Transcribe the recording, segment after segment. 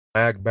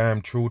Mag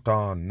Bam Truth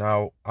on.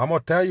 Now, I'm going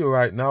to tell you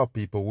right now,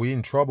 people, we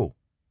in trouble.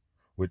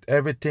 With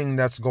everything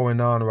that's going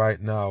on right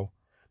now,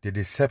 the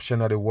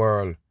deception of the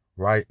world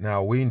right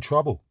now, we in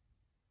trouble.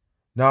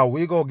 Now,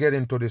 we go get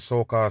into the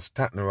so-called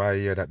statin right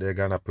here that they're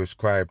going to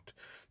prescribe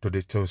to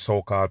the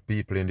so-called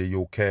people in the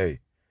UK.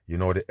 You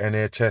know, the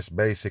NHS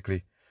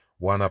basically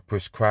want to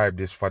prescribe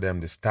this for them,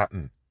 the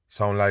statin.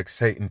 Sound like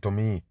Satan to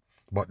me.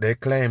 But they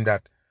claim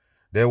that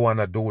they want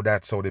to do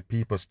that so the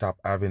people stop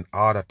having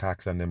heart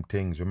attacks and them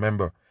things.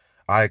 Remember,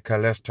 high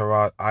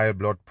cholesterol, high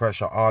blood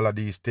pressure, all of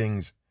these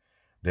things,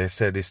 they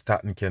say the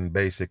statin can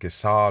basically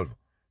solve.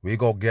 We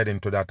go get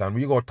into that, and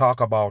we go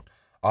talk about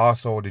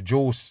also the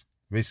juice.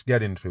 Let's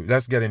get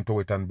into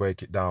it and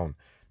break it down.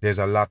 There's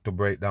a lot to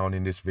break down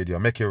in this video.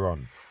 Make it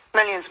run.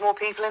 Millions more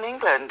people in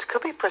England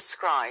could be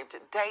prescribed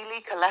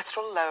daily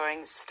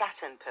cholesterol-lowering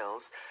statin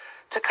pills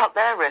to cut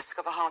their risk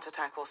of a heart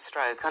attack or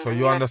stroke. So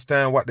you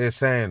understand what they're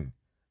saying?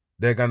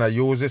 They're going to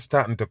use this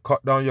statin to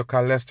cut down your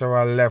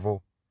cholesterol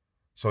level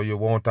so you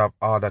won't have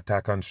heart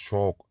attack and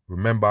stroke.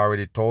 Remember, I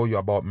already told you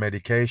about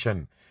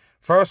medication.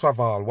 First of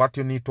all, what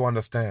you need to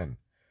understand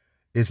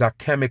is a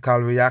chemical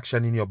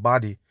reaction in your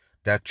body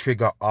that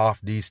trigger off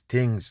these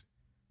things.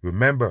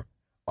 Remember,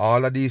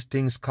 all of these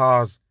things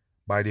caused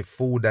by the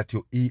food that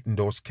you eat in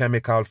those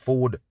chemical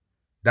food.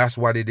 That's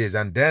what it is.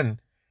 And then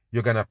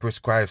you're going to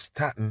prescribe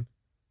statin,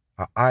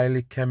 a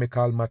highly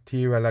chemical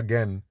material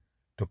again,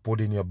 to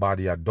put in your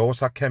body, a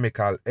dose of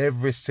chemical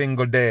every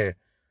single day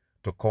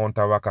to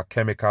counteract a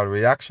chemical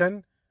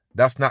reaction.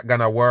 That's not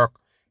gonna work.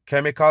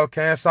 Chemical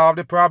can't solve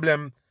the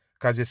problem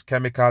because this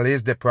chemical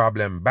is the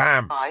problem.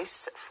 Bam!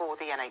 Advice for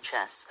the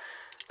NHS.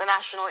 The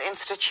National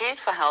Institute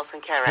for Health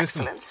and Care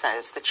Excellence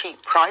says the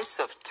cheap price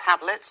of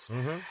tablets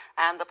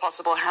and the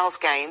possible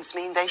health gains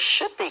mean they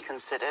should be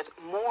considered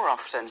more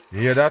often. You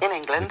hear that? In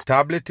England, the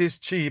tablet is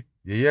cheap.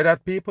 You hear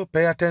that, people?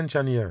 Pay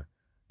attention here.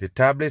 The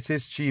tablets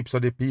is cheap, so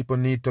the people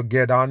need to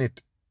get on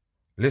it.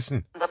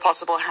 Listen. The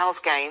possible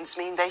health gains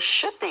mean they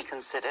should be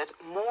considered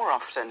more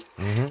often.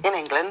 In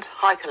England,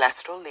 high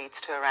cholesterol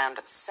leads to around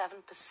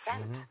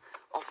 7%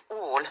 of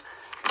all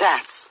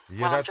deaths. You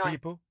hear that,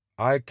 people?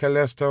 High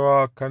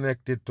cholesterol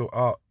connected to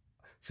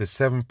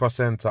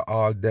 7% of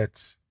all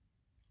deaths.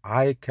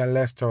 High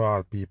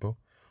cholesterol, people.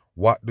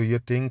 What do you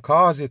think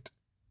cause it?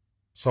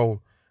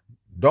 So,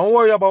 don't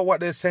worry about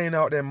what they're saying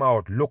out their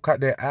mouth. Look at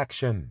their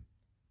action.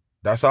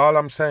 That's all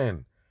I'm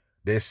saying.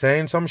 They're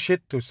saying some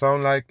shit to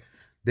sound like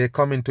they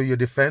come into your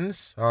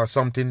defense or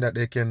something that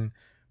they can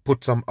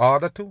put some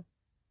order to.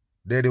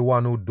 They're the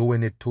one who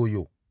doing it to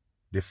you.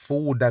 The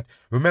food that,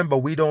 remember,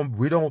 we don't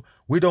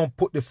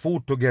put the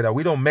food together.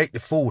 We don't make the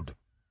food.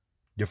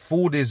 The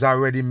food is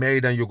already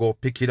made and you go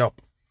pick it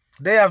up.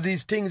 They have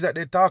these things that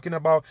they're talking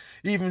about,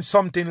 even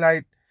something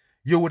like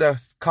you would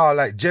have called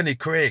like Jenny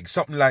Craig,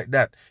 something like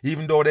that.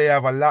 Even though they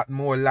have a lot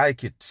more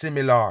like it,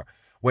 similar,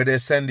 where they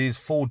send these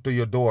food to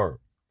your door.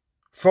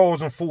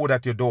 Frozen food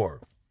at your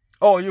door.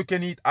 Oh, you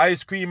can eat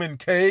ice cream and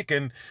cake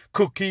and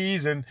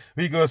cookies, and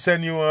we gonna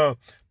send you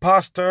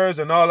pastas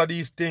and all of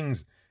these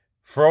things.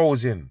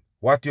 Frozen.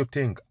 What you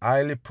think?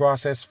 Highly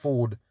processed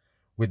food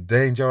with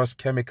dangerous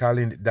chemical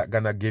in it that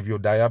gonna give you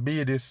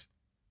diabetes,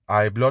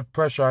 high blood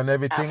pressure and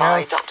everything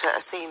else. Dr.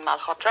 Asim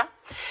Malhotra.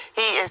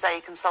 He is a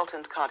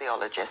consultant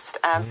cardiologist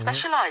and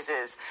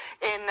specialises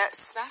in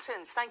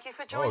statins. Thank you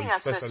for joining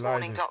us this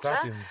morning, Doctor.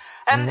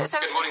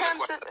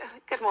 So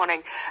good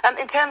morning.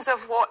 In terms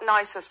of what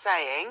NICE are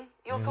saying,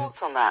 your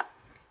thoughts on that?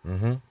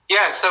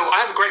 Yeah, so I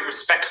have a great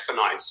respect for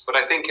NICE, but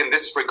I think in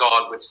this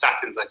regard with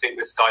statins, I think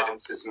this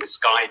guidance is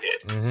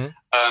misguided.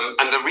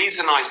 And the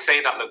reason I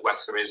say that,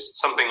 Lugwessa, is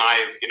something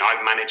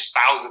I've managed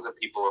thousands of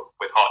people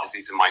with heart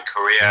disease in my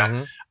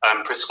career,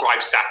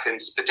 prescribed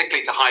statins,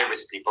 particularly to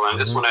high-risk people. And I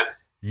just want to...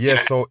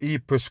 Yes, so he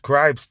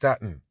prescribed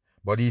statin,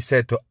 but he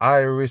said to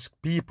high-risk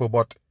people.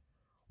 But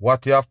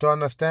what you have to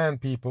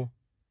understand, people,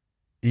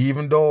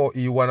 even though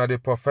he one of the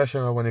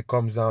professional when it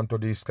comes down to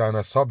this kind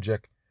of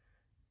subject,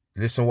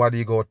 listen what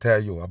he go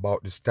tell you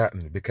about the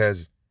statin,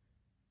 because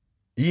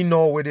he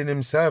know within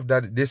himself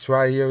that this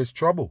right here is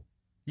trouble.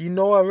 He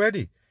know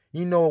already.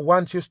 He know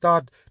once you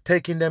start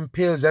taking them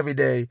pills every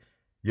day,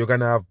 you're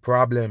going to have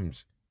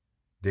problems.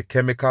 The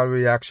chemical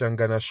reaction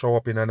going to show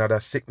up in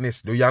another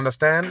sickness. Do you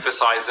understand?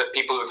 Emphasize that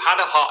people who've had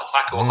a heart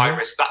attack or high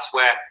risk, that's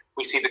where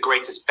we see the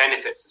greatest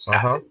benefits of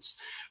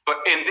statins. But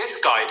in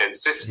this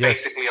guidance, this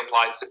basically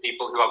applies to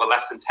people who have a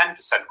less than 10%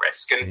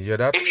 risk. And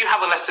if you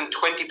have a less than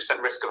 20%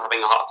 risk of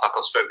having a heart attack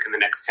or stroke in the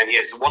next 10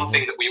 years, one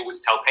thing that we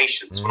always tell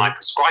patients when I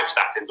prescribe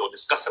statins or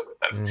discuss it with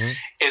them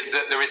is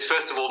that there is,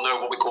 first of all, no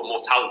what we call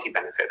mortality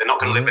benefit. They're not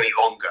going to live any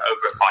longer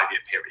over a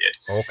 5-year period.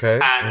 Okay.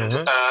 And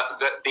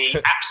that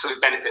the absolute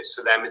benefits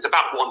for them is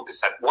about 1%,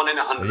 1 in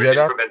 100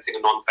 in preventing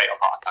a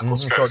non-fatal heart attack or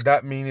stroke. So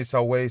that means it's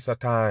a waste of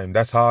time.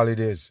 That's all it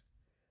is.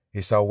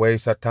 It's a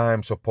waste of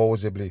time,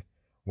 supposedly,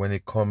 when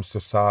it comes to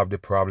solve the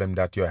problem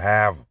that you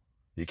have.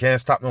 You can't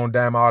stop no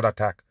damn heart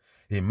attack.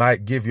 He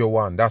might give you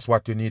one. That's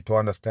what you need to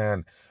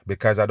understand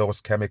because of those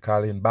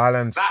chemical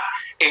imbalance. That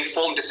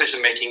informed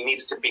decision-making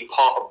needs to be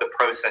part of the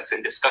process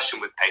in discussion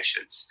with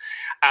patients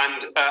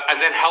and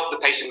then help the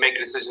patient make a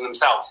decision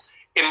themselves.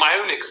 In my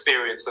own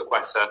experience,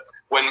 Lakwesa,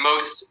 when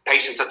most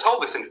patients are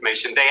told this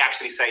information, they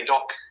actually say,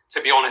 Doc,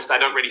 to be honest, I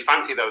don't really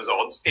fancy those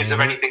odds. Is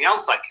there anything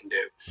else I can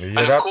do?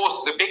 And of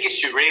course, the big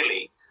issue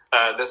really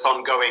that's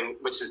ongoing,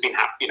 which has been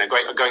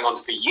going on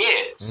for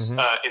years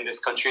in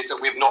this country, is that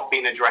we've not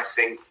been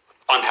addressing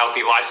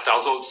unhealthy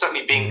lifestyles, or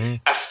certainly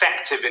being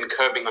effective in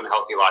curbing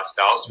unhealthy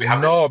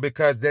lifestyles.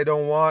 Because they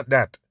don't want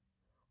that.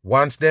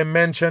 Once they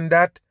mention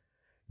that,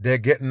 they're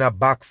getting a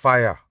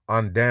backfire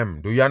on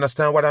them. Do you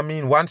understand what I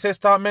mean? Once they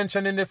start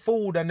mentioning the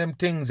food and them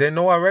things, they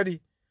know already.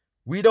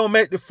 We don't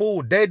make the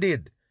food. They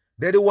did.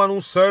 They're the one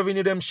who's serving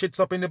you them shits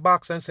up in the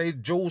box and say it's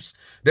juice.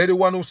 They're the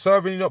one who's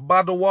serving you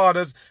bottled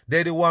waters.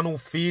 They're the one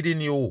who's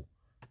feeding you.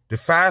 The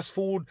fast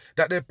food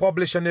that they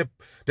publish and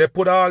they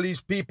put all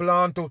these people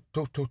on to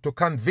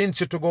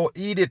convince you to go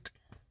eat it.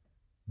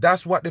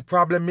 That's what the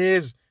problem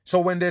is. So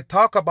when they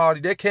talk about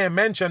it, they can't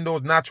mention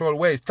those natural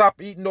ways.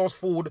 Stop eating those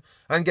food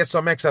and get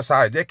some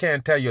exercise. They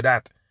can't tell you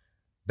that.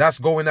 That's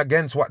going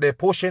against what they're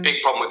pushing.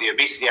 Big problem with the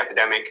obesity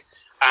epidemic.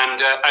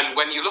 And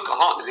when you look at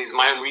heart disease,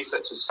 my own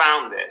research has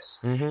found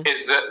this,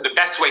 is that the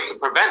best way to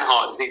prevent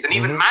heart disease and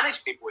even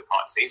manage people with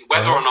heart disease,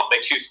 whether or not they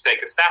choose to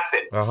take a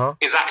statin,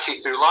 is actually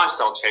through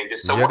lifestyle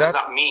changes. So what does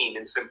that mean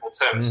in simple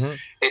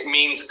terms? It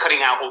means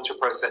cutting out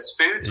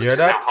ultra-processed foods, which is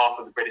now half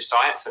of the British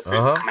diet. So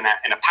foods are coming out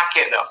in a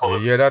packet that are full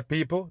of... You hear that,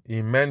 people?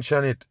 He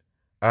mentioned it.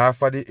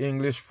 Half of the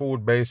English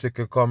food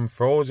basically come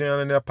frozen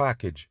in a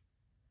package.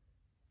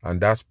 And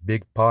that's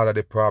big part of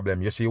the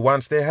problem. You see,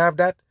 once they have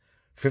that,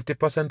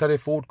 50% of the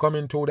food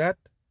coming to that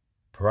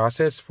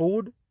processed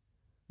food,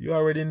 you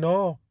already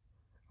know.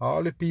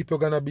 All the people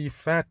going to be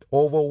fat,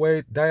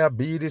 overweight,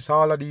 diabetes,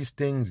 all of these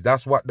things.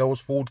 That's what those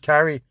food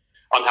carry.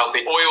 Unhealthy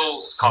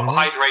oils,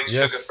 carbohydrates,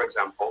 sugar, for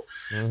example.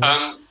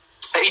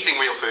 Eating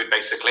real food,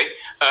 basically.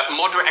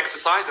 Moderate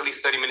exercise, at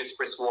least 30 minutes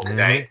brisk walk a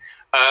day.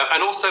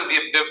 And also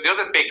the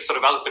other big sort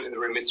of elephant in the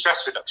room is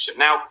stress reduction.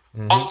 Now,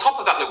 on top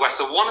of that,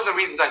 Lakwesa, one of the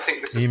reasons I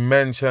think this is... He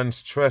mentioned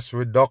stress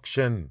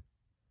reduction.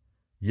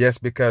 Yes,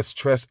 because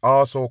stress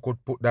also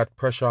could put that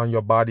pressure on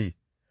your body.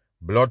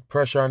 Blood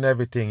pressure and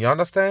everything. You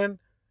understand?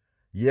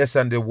 Yes,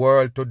 and the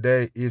world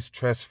today is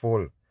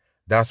stressful.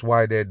 That's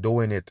why they're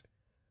doing it.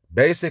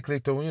 Basically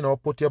to,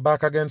 put your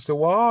back against the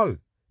wall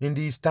in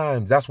these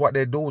times. That's what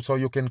they do so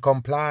you can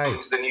comply.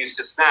 To the news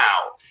just now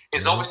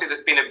is obviously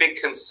there's been a big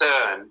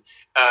concern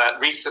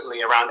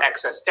recently around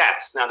excess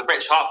deaths. Now, the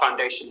British Heart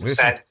Foundation has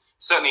said,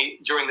 certainly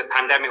during the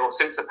pandemic or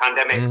since the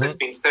pandemic, there's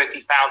been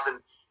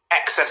 30,000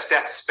 excess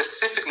deaths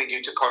specifically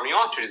due to coronary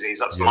artery disease.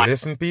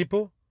 Listen,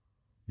 people.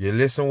 You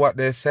listen what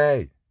they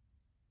say.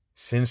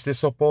 Since the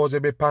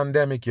supposed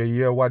pandemic, you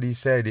hear what he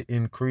said, the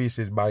increase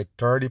is by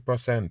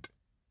 30%.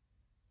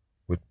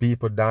 With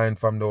people dying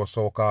from those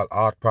so-called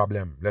heart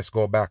problems. Let's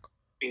go back.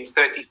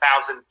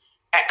 30,000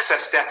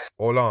 excess deaths.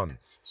 Hold on.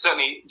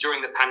 Certainly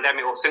during the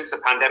pandemic or since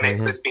the pandemic,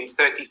 there's been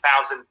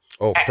 30,000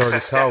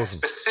 excess deaths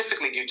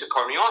specifically due to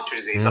coronary artery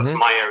disease. That's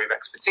my area of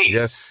expertise.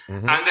 Yes.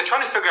 And they're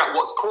trying to figure out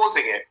what's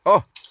causing it.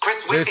 Oh,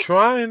 Chris, they're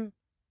trying.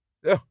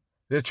 Yeah,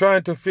 they're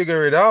trying to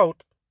figure it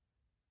out.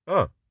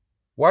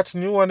 What's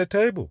new on the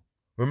table?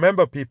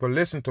 Remember, people,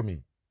 listen to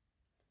me.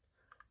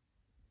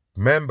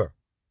 Remember,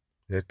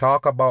 they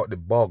talk about the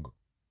bug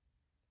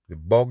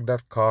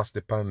that caused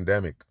the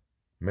pandemic.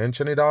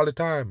 Mention it all the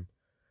time.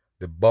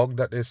 The bug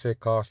that they say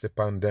caused the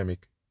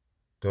pandemic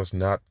does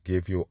not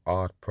give you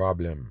heart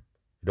problem.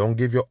 It don't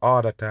give you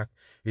heart attack.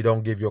 It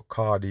don't give you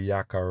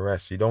cardiac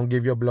arrest. It don't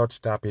give you blood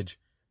stoppage.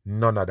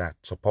 None of that,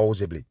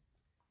 supposedly.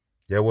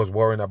 They was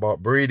worrying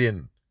about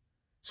breathing.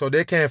 So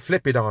they can't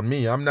flip it on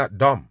me. I'm not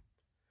dumb.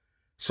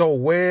 So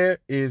where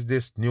is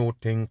this new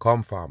thing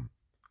come from?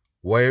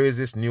 Where is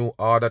this new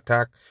heart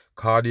attack,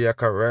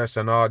 cardiac arrest,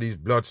 and all these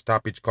blood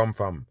stoppage come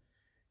from?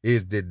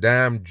 Is the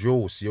damn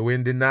juice. You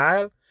in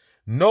denial?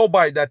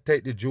 Nobody that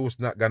take the juice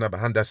not gonna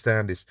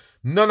understand this.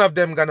 None of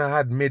them gonna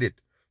admit it.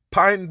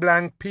 Point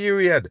blank,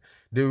 period.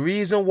 The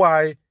reason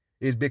why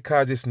is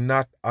because it's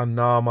not a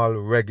normal,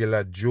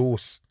 regular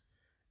juice.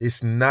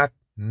 It's not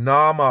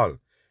normal.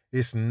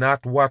 It's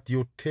not what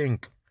you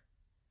think.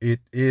 It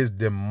is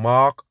the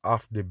mark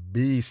of the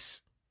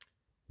beast.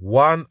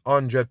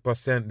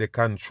 100% the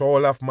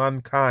control of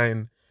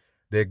mankind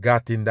they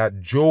got in that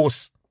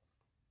juice.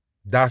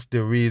 That's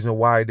the reason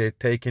why they're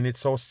taking it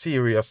so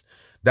serious.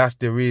 That's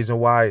the reason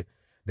why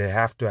they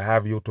have to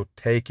have you to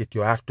take it.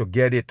 You have to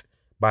get it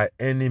by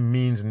any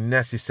means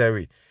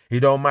necessary. It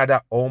don't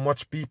matter how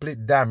much people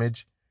it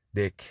damage,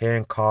 they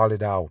can't call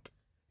it out.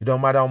 It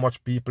don't matter how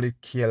much people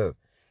it kill,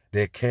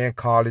 they can't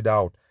call it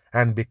out.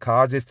 And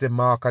because it's the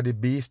mark of the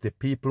beast, the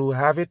people who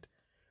have it,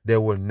 they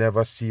will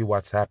never see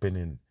what's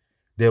happening.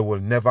 They will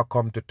never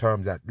come to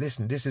terms that,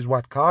 listen, this is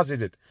what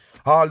causes it.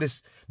 All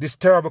this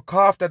terrible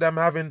cough that I'm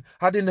having,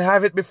 I didn't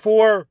have it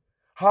before.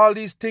 All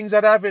these things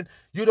that I'm having,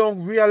 you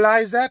don't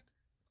realize that?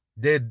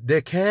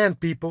 They can't,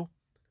 people,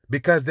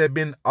 because they've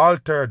been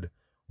altered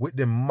with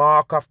the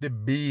mark of the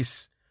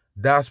beast.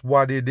 That's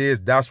what it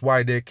is. That's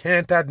why they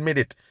can't admit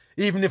it.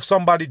 Even if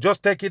somebody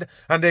just take it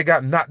and they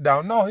got knocked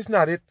down. No, it's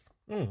not it.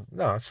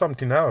 No, it's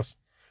something else.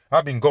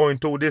 I've been going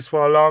through this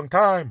for a long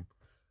time.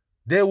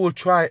 They will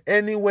try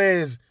any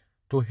ways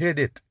to hid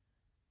it.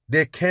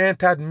 They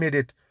can't admit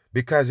it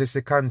because it's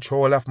the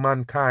control of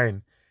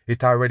mankind.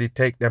 It already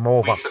take them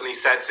over. Recently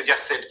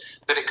suggested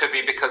that it could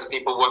be because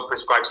people won't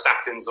prescribe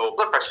statins or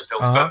blood pressure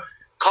pills. But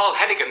Carl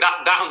Hennigan,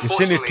 that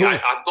unfortunately,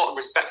 I've got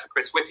respect for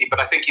Chris Whitty, but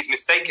I think he's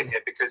mistaken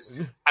here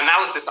because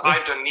analysis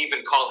I've done,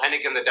 even Carl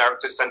Hennigan, the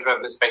director of Centre of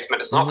Evidence-Based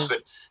Medicine,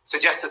 Oxford,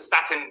 suggests that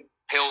statin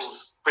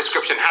pills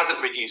prescription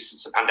hasn't reduced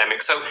since the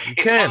pandemic, so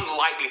it's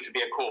unlikely to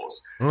be a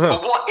cause.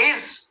 But what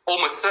is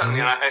almost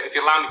certainly, and if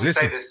you allow me to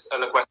say this,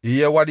 Loquest. You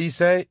hear what he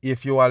say?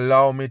 If you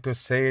allow me to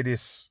say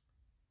this.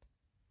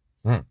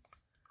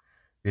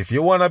 If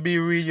you want to be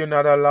real, you're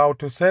not allowed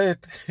to say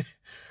it.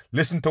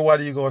 Listen to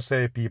what he going to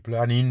say, people,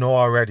 and he know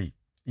already.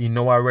 He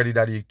know already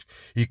that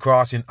he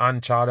crossing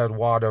uncharted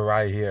water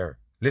right here.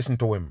 Listen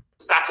to him.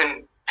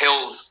 Statin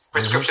pills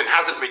prescription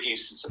hasn't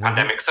reduced since the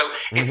pandemic, so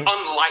it's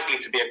unlikely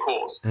to be a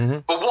cause.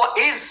 But what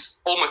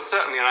is almost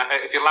certainly, and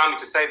if you allow me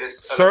to say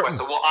this, so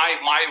what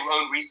my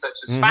own research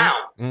has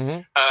found,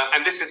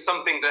 and this is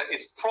something that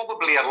is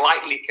probably a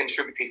likely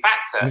contributory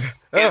factor,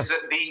 is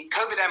that the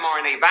COVID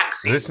mRNA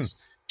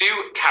vaccines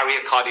do carry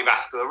a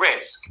cardiovascular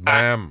risk.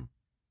 Bam.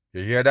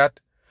 You hear that?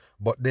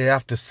 But they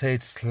have to say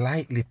it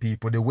slightly,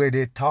 people. The way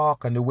they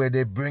talk and the way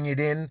they bring it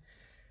in,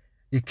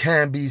 it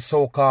can't be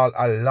so-called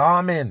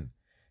alarming.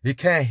 It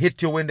can't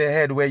hit you in the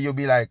head where you'll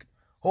be like,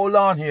 hold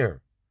on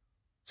here.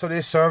 So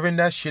they're serving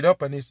that shit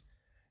up and it's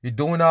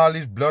doing all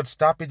this blood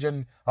stoppage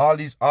and all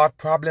these heart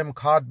problem,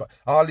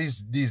 all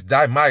these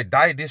might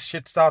die, this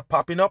shit start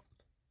popping up.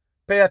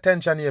 Pay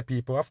attention here,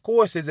 people. Of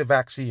course it's a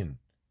vaccine.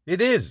 It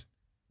is.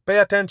 Pay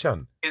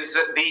attention. Is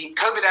that the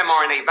COVID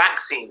mRNA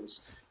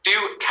vaccines do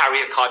carry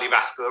a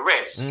cardiovascular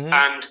risk.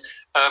 And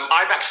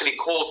I've actually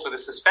called for the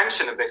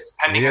suspension of this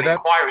pending an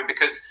inquiry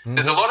because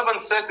there's a lot of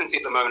uncertainty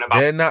at the moment about...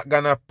 They're not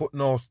going to put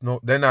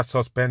they're not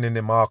suspending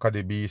the mark of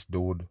the beast,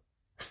 dude.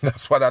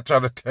 That's what I try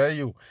to tell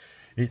you.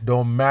 It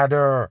don't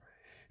matter.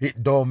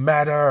 It don't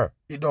matter.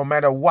 It don't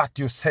matter what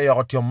you say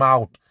out your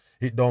mouth.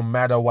 It don't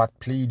matter what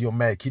plea you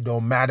make. It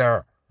don't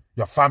matter.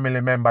 Your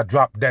family member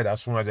drop dead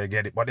as soon as they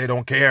get it, but they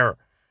don't care.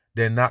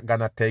 They're not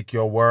going to take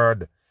your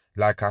word,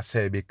 like I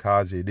say,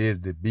 because it is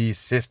the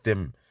beast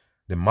system,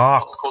 the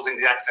mark. What's causing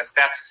the excess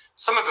deaths?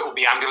 Some of it will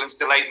be ambulance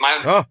delays, my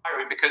own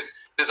inquiry,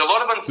 because there's a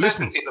lot of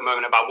uncertainty at the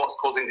moment about what's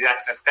causing the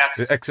excess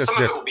deaths.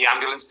 Some of it will be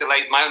ambulance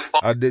delays, my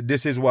own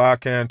this is why I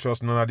can't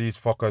trust none of these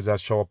fuckers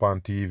that show up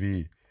on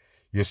TV.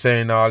 You're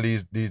saying all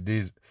these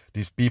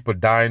people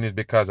dying is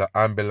because of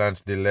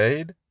ambulance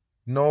delayed?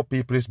 No,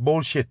 people, it's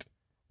bullshit.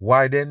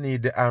 Why they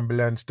need the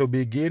ambulance to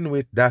begin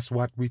with? That's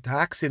what we're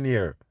asking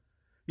here.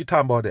 You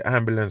talking about the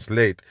ambulance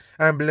late.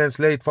 Ambulance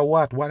late for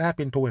what? What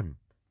happened to him?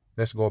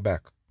 Let's go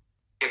back.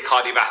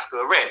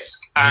 Cardiovascular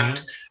risk.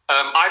 And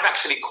I've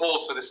actually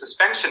called for the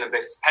suspension of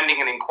this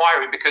pending an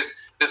inquiry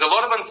because there's a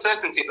lot of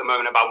uncertainty at the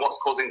moment about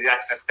what's causing the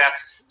excess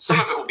deaths. Some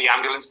of it will be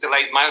ambulance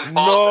delays. My own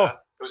father...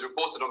 It was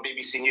reported on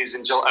BBC News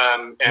in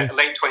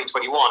late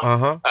 2021.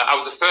 I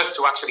was the first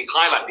to actually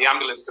highlight the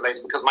ambulance delays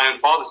because my own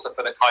father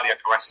suffered a cardiac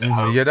arrest at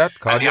home. You hear that?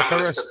 And the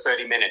ambulance took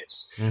 30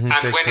 minutes.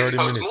 And when his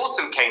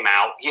post-mortem came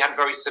out, he had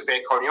very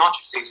severe coronary artery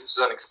disease, which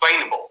is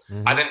unexplainable.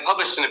 I then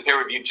published in a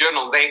peer-reviewed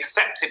journal. They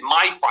accepted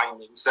my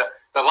findings that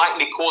the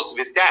likely cause of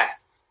his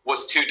death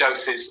was 2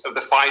 doses of the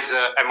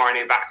Pfizer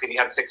mRNA vaccine he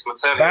had 6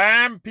 months earlier.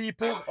 Bam,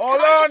 people.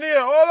 Hold on here.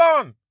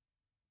 Hold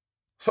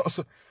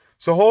on.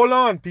 So hold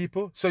on,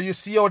 people. So you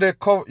see how they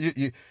cover...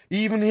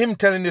 even him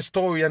telling the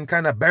story and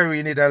kind of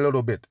burying it a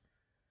little bit.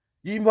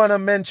 You want to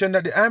mention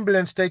that the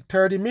ambulance take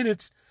 30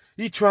 minutes.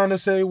 He trying to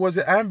say it was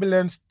the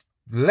ambulance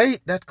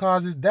late that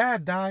caused his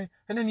dad die.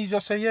 And then you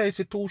just say, yeah, it's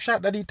a 2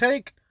 shot that he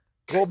take.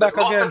 Go back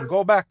again.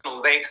 Go back.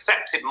 They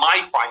accepted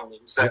my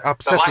findings that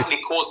the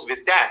likely cause of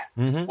his death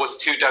was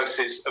 2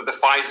 doses of the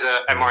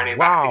Pfizer mRNA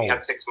vaccine he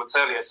had 6 months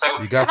earlier. So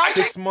he got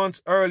 6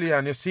 months earlier,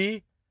 and you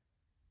see,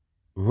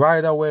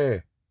 right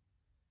away,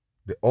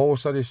 the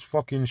host of this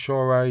fucking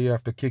show right here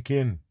have to kick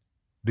in.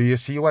 Do you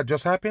see what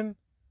just happened?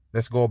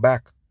 Let's go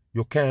back.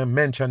 You can't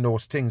mention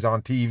those things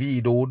on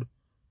TV, dude.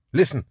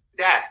 Listen.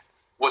 Death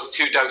was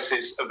 2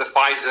 doses of the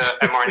Pfizer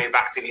mRNA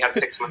vaccine he had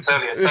 6 months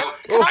earlier. So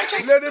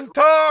let him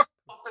talk.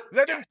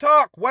 Let him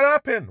talk. What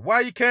happened?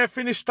 Why you can't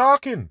finish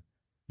talking?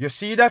 You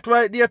see that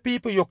right there,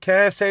 people? You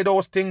can't say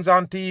those things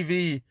on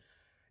TV.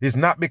 It's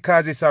not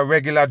because it's a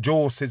regular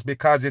juice. It's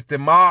because it's the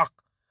mark.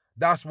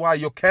 That's why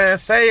you can't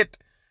say it.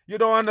 You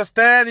don't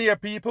understand here,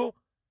 people.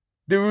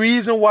 The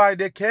reason why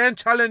they can't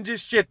challenge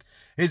this shit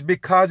is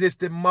because it's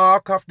the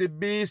mark of the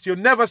beast. You've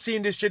never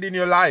seen this shit in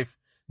your life.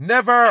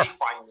 Never.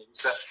 Findings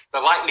claims that the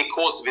likely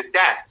cause of his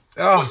death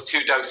was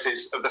 2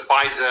 doses of the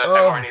Pfizer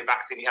mRNA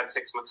vaccine he had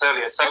 6 months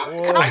earlier. So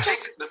I think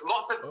there's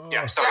lots of...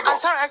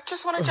 sorry, I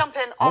just want to jump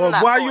in on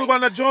that Why point. you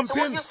want to jump in? So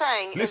what you're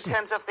saying in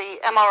terms of the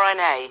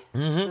mRNA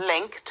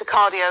link to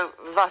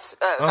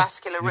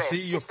cardiovascular risk... You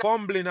see, you're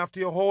fumbling after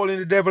you're holding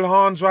the devil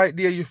horns right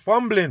there. You're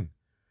fumbling.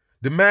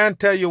 The man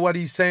tell you what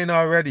he's saying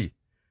already.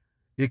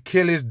 He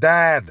killed his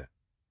dad.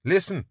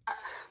 Listen.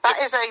 That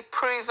is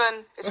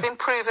it's been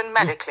proven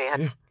medically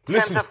in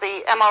terms of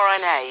the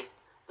mRNA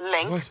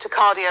link to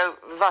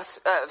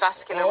cardiovascular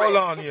risk. Hold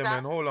on here,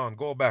 man. Hold on.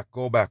 Go back,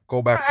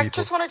 people. I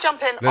just want to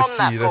jump in on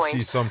that point. Let's see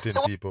something,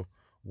 people.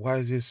 Why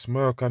is this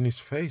smirk on his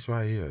face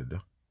right here?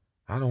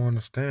 I don't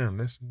understand.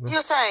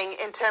 You're saying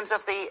in terms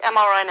of the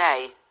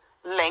mRNA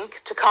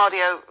link to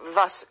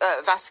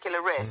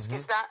cardiovascular risk,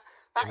 is that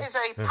is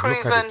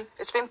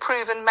it's been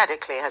proven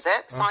medically, has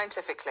it?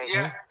 Scientifically?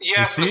 Yeah,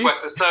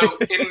 Professor. So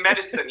in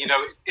medicine, in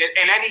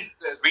any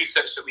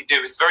research that we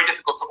do, it's very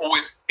difficult to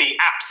always be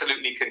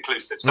absolutely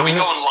conclusive. So we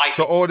go on like...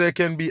 So they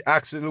can be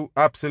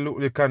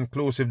absolutely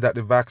conclusive that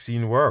the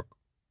vaccine worked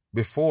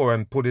before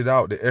and put it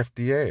out, the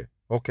FDA.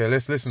 Okay,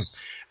 let's listen.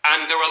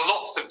 And there are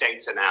lots of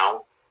data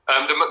now.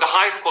 The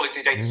highest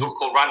quality data is what we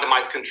call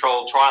randomized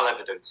controlled trial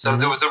evidence. So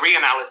there was a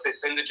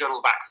reanalysis in the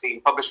journal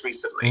Vaccine published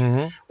recently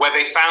where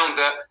they found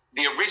that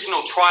the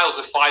original trials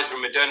of Pfizer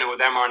and Moderna with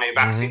mRNA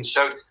vaccines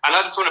showed, and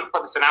I just want to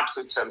put this in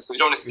absolute terms because we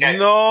don't want to scare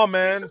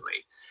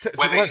recently,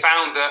 where they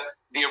found that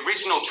the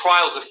original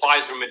trials of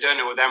Pfizer and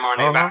Moderna with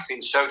mRNA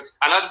vaccines showed,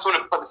 and I just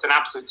want to put this in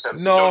absolute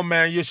terms. No,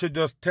 man, you should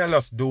just tell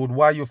us, dude.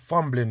 Why you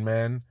fumbling,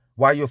 man?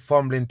 Why you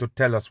fumbling to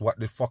tell us what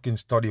the fucking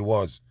study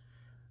was?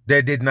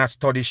 They did not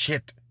study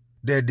shit.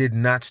 They did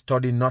not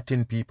study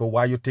nothing, people.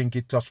 Why you think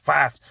it just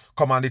fast?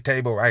 Come on the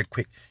table right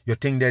quick. You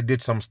think they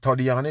did some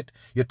study on it?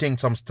 You think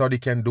some study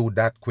can do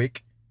that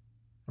quick?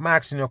 I'm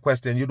asking you a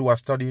question. You do a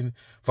study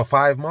for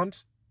 5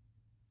 months?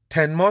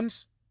 10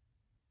 months?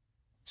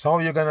 So how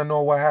you going to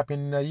know what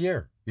happened in a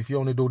year if you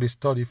only do this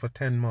study for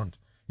 10 months?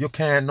 You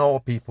can't know,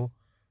 people.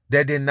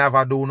 They didn't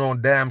never do no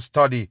damn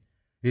study.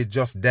 It's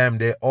just them.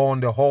 They own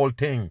the whole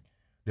thing.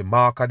 The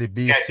mark of the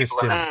beast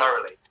system.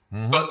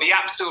 But the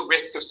absolute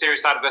risk of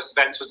serious adverse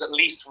events was at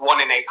least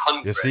 1 in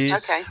 800. You see,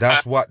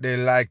 that's what they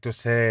like to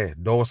say,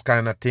 those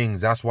kind of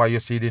things. That's why you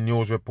see the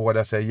news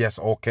reporter say, yes,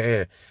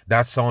 okay,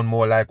 that sound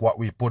more like what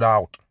we put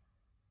out.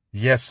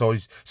 Yes,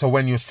 so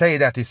when you say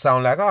that, it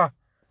sound like,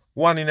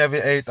 1 in every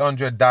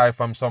 800 die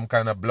from some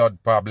kind of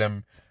blood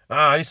problem.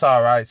 It's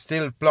all right.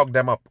 Still plug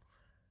them up.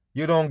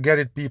 You don't get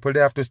it, people. They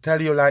have to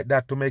tell you like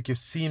that to make you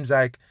seem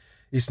like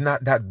it's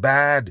not that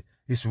bad.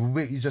 It's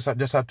just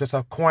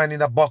a coin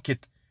in a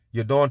bucket.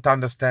 You don't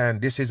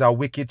understand. This is a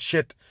wicked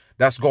shit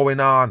that's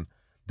going on.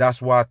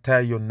 That's what I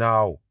tell you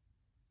now.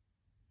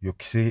 You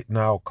see it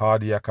now.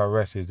 Cardiac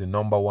arrest is the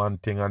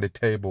 #1 thing on the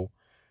table.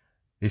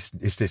 It's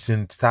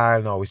in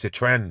style now. It's a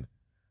trend.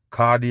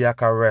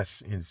 Cardiac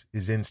arrest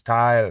is in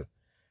style.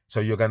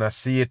 So you're going to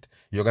see it.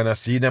 You're going to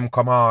see them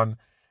come on.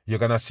 You're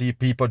going to see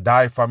people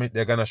die from it.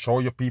 They're going to show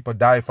you people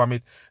die from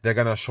it. They're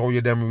going to show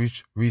you them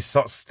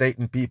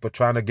resuscitating people,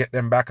 trying to get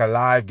them back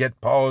alive,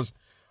 get paused.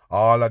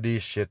 All of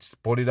these shits,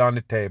 put it on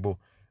the table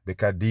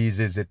because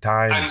these is the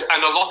time. And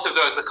a lot of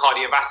those are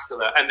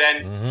cardiovascular. And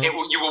then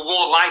you were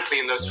more likely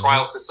in those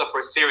trials to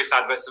suffer a serious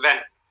adverse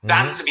event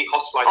than to be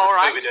hospitalized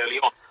with COVID early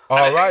on.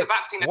 All right.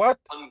 What?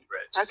 100.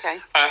 Okay.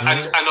 And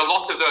a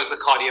lot of those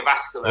are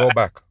cardiovascular. Go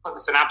back. Put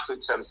this in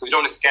absolute terms because we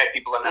don't want to scare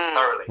people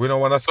unnecessarily. We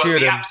don't want to scare them.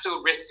 But the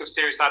absolute risk of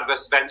serious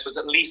adverse events was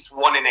at least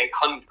 1 in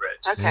 800.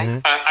 Okay.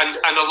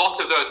 And a lot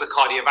of those are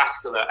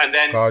cardiovascular. And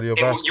then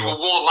you were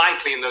more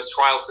likely in those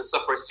trials to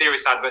suffer a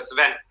serious adverse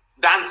event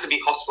than to be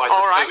hospitalized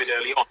with COVID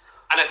early on.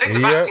 And I think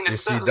the vaccine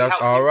has certainly helped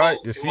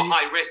people who are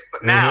high risk.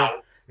 But now...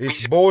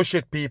 It's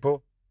bullshit,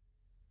 people.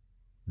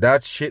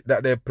 That shit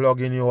that they're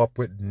plugging you up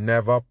with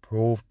never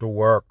proved to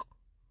work.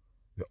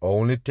 The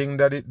only thing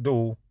that it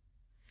do,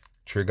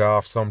 trigger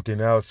off something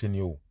else in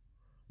you.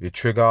 It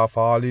trigger off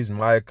all these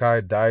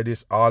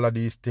myocarditis, all of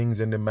these things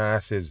in the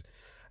masses,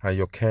 and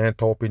you can't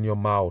open your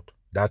mouth.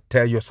 That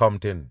tell you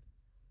something.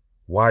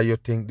 Why you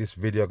think this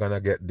video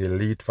gonna get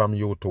deleted from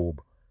YouTube?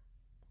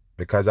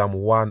 Because I'm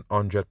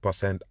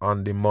 100%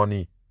 on the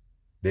money.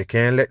 They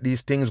can't let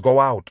these things go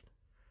out.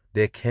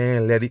 They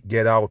can't let it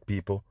get out,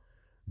 people,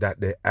 that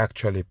they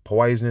actually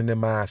poisoning the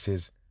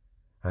masses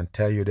and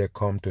tell you they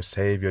come to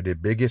save you. The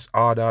biggest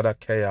order of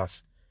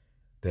chaos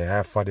they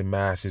have for the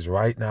masses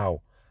right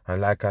now.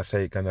 And like I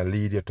say, it's going to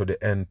lead you to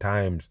the end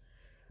times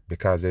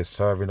because they're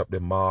serving up the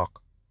mark.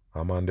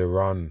 I'm on the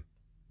run.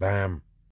 Bam.